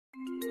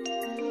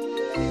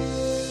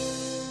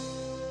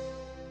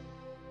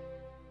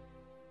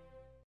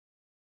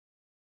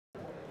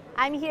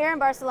I'm here in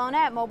Barcelona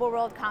at Mobile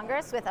World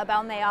Congress with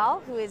Abel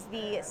Mayal, who is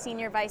the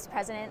Senior Vice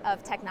President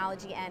of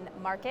Technology and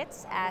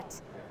Markets at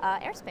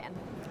Airspan.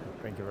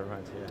 Thank you very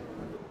much. Yeah.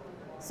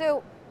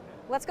 So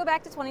let's go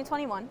back to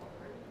 2021.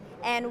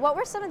 And what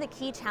were some of the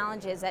key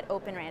challenges that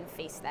Open RAN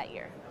faced that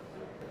year?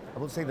 I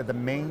would say that the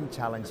main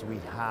challenge we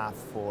have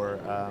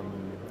for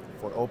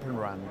Open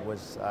RAN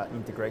was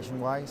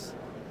integration-wise.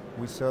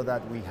 We saw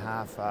that we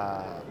have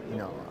a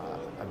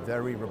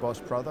very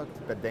robust product,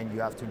 but then you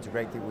have to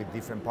integrate it with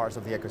different parts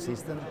of the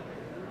ecosystem.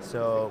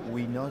 So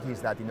we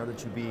noticed that in order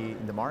to be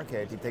in the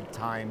market, it takes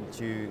time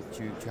to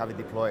have it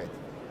deployed.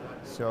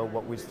 So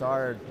what we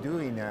started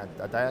doing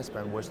at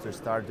Airspan was to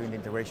start doing the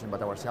integration by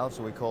ourselves.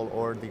 So we call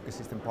all the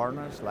ecosystem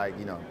partners, like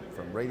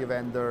from radio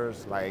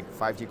vendors, like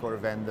 5G core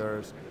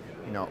vendors,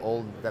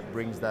 all that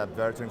brings the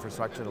virtual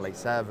infrastructure, like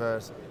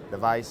servers,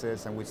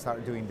 devices, and we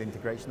start doing the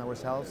integration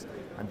ourselves.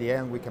 At the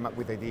end, we came up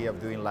with the idea of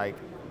doing like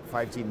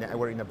 5G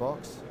network in a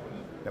box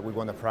that we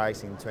want to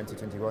price in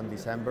 2021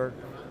 December.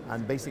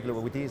 And basically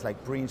what we did is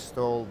like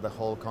pre-install the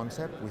whole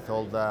concept with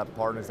all the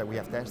partners that we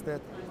have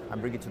tested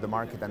and bring it to the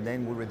market. And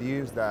then we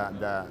reduce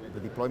the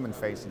deployment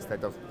phase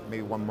instead of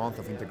maybe 1 month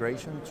of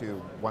integration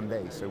to 1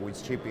 day. So we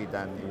ship it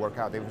and it worked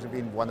out. It has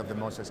been one of the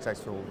most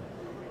successful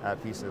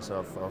pieces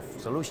of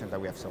solutions that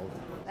we have sold.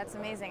 That's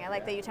amazing. I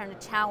like that you turned a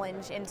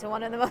challenge into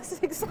one of the most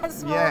successful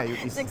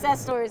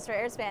success stories for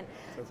Airspan.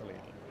 Totally.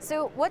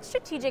 So what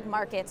strategic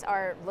markets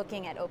are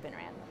looking at Open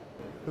RAN?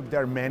 Look,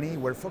 there are many.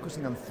 We're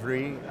focusing on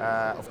 3.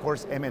 Of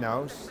course,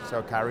 MNOs,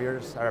 so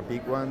carriers are a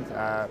big one.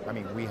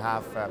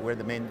 We're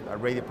the main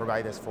radio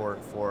providers for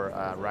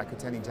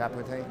Rakuten in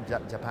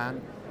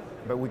Japan.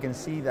 But we can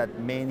see that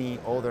many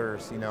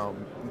others,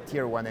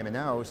 tier 1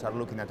 MNOs are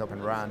looking at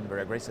Open RAN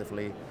very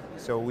aggressively.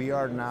 So we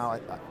are now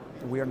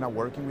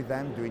working with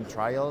them, doing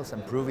trials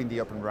and proving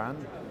the Open RAN.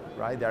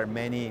 Right? There are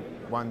many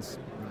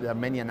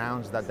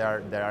announced that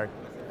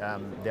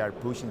they are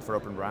pushing for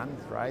Open RAN.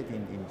 Right?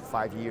 In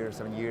 5 years,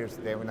 7 years,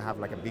 they're going to have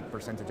like a big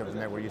percentage of the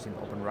network using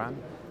Open RAN.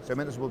 So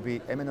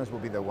MNOs will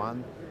be the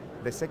one.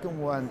 The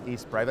second one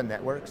is private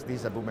networks.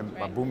 This is a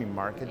booming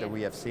market that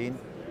we have seen.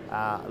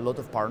 A lot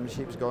of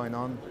partnerships going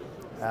on.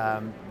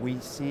 We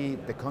see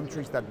the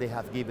countries that they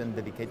have given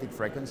dedicated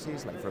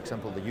frequencies, like for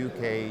example the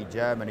UK,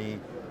 Germany,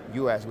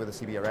 US with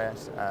the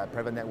CBRS.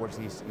 Private networks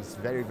is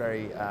very,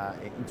 very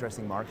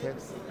interesting market.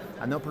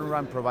 And Open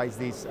RAN provides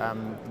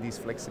this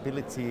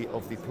flexibility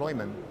of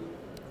deployment.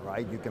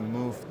 Right? You can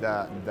move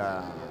the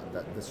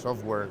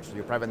software to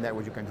your private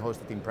network. You can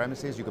host it in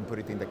premises. You can put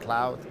it in the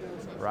cloud.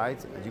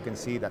 Right? And you can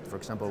see that, for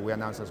example, we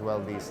announced as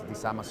well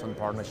this Amazon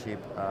partnership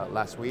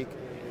last week.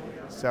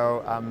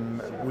 So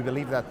we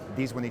believe that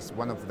this one is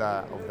one of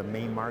the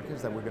main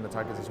markets that we're going to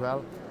target as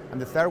well. And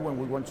the third one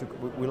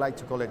we like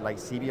to call it like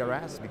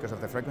CBRS because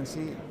of the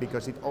frequency,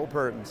 because it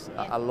opens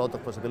a lot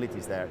of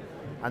possibilities there.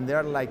 And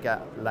they're like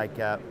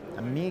a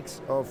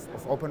mix of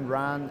Open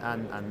RAN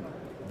and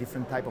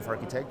different type of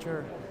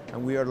architecture.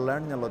 And we are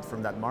learning a lot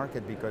from that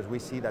market because we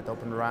see that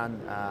Open RAN,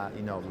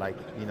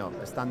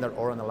 a standard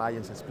Oran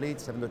Alliance split,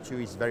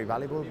 7.2 is very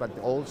valuable, but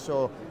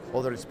also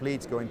other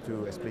splits going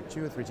to a split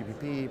 2,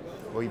 3GPP,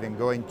 or even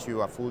going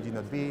to a full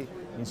G0B,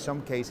 in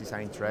some cases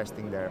are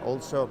interesting there.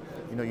 Also,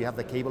 you have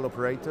the cable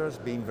operators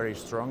being very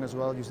strong as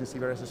well using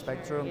CBRS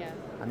spectrum,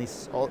 and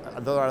it's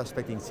another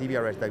aspect in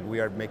CBRS that we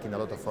are making a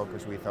lot of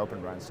focus with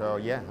Open RAN. So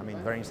yeah,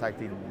 very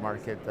exciting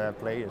market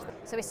players.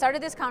 So we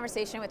started this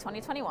conversation with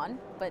 2021,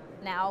 but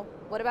now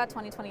what about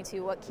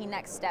 2022? What key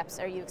next steps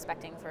are you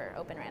expecting for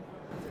Open RAN?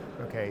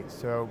 Okay,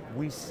 so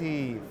we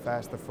see,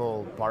 first of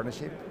all,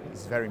 partnership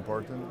is very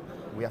important.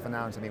 We have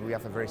announced, we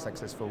have a very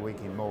successful week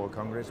in Mobile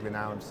Congress. We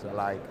announced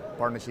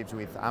partnerships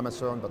with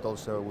Amazon, but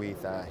also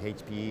with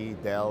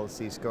HPE, Dell,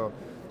 Cisco.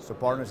 So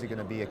partners are going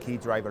to be a key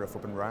driver of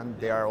Open RAN.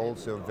 They are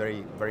also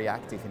very, very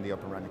active in the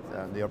Open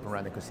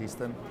RAN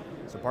ecosystem.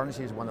 So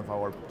partnership is one of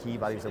our key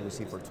values that we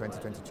see for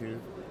 2022.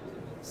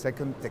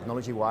 Second,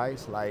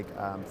 technology-wise,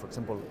 for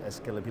example,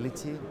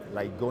 scalability,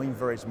 like going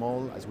very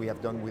small, as we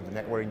have done with the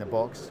network in a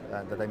box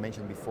that I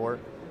mentioned before,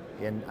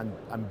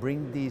 and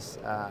bring this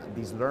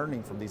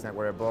learning from this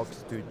network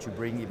box to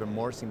bring even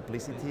more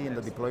simplicity in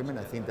the deployment.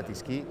 I think that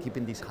is key,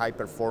 keeping this high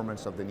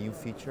performance of the new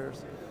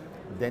features.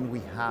 Then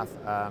we have,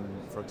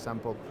 for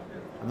example,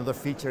 another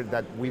feature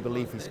that we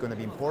believe is going to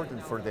be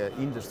important for the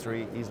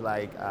industry is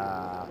like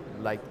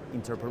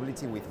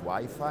interoperability with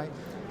Wi-Fi,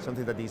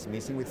 something that is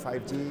missing with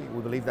 5G.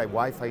 We believe that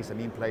Wi-Fi is a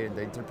main player in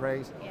the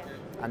enterprise,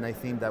 and I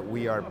think that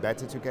we are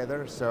better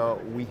together.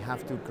 So we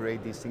have to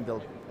create this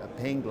single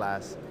pane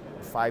glass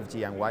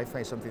 5G and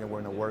Wi-Fi, something that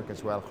we're going to work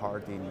as well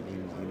hard in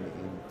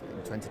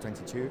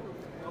 2022.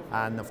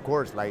 And of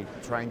course,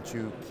 trying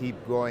to keep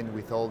going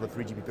with all the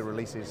 3GPP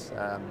releases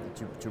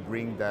to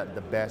bring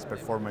the best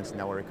performance in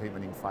our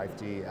equipment in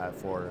 5G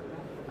for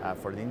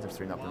the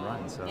industry in Open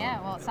RAN. So. Yeah,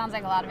 well, it sounds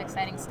like a lot of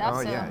exciting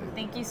stuff.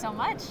 Thank you so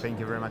much. Thank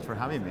you very much for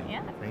having me.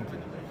 Yeah. Thank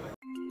you.